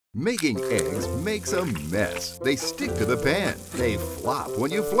Making eggs makes a mess. They stick to the pan, they flop when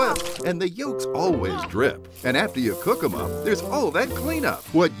you flip, and the yolks always drip. And after you cook them up, there's all that cleanup.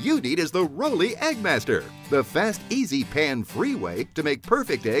 What you need is the Rollie Eggmaster, the fast, easy, pan-free way to make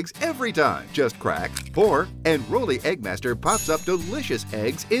perfect eggs every time. Just crack, pour, and Rollie Eggmaster pops up delicious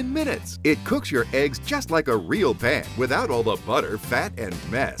eggs in minutes. It cooks your eggs just like a real pan, without all the butter, fat, and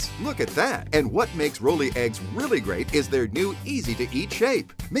mess. Look at that! And what makes Rollie eggs really great is their new easy-to-eat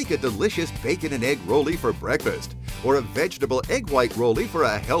shape. Make a delicious bacon and egg rollie for breakfast, or a vegetable egg white rollie for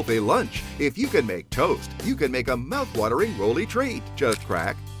a healthy lunch. If you can make toast, you can make a mouth-watering rollie treat. Just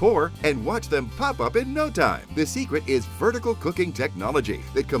crack, pour, and watch them pop up in no time. The secret is vertical cooking technology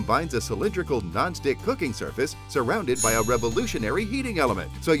that combines a cylindrical non-stick cooking surface surrounded by a revolutionary heating element,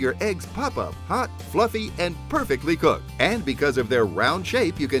 so your eggs pop up hot, fluffy, and perfectly cooked. And because of their round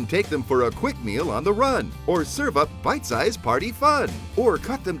shape, you can take them for a quick meal on the run, or serve up bite-sized party fun, or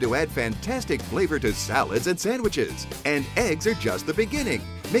cut them to add fantastic flavor to salads and sandwiches. And eggs are just the beginning.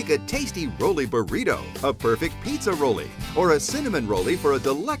 Make a tasty rollie burrito, a perfect pizza rollie, or a cinnamon rollie for a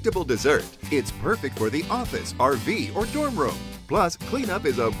delectable dessert. It's perfect for the office, RV, or dorm room. Plus, cleanup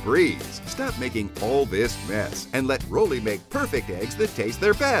is a breeze. Stop making all this mess and let Rollie make perfect eggs that taste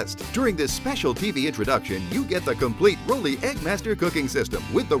their best. During this special TV introduction, you get the complete Rollie Eggmaster cooking system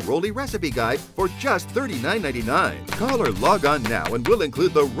with the Rollie recipe guide for just $39.99. Call or log on now and we'll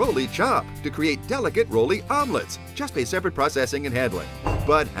include the Rollie Chop to create delicate Rollie omelets. Just pay separate processing and handling.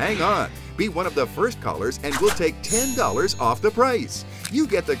 But hang on, be one of the first callers and we'll take $10 off the price. You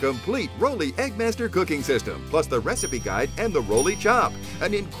get the complete Rollie Eggmaster cooking system, plus the recipe guide and the Rollie Chop.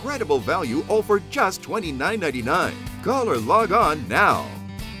 An incredible value all for just $29.99. Call or log on now.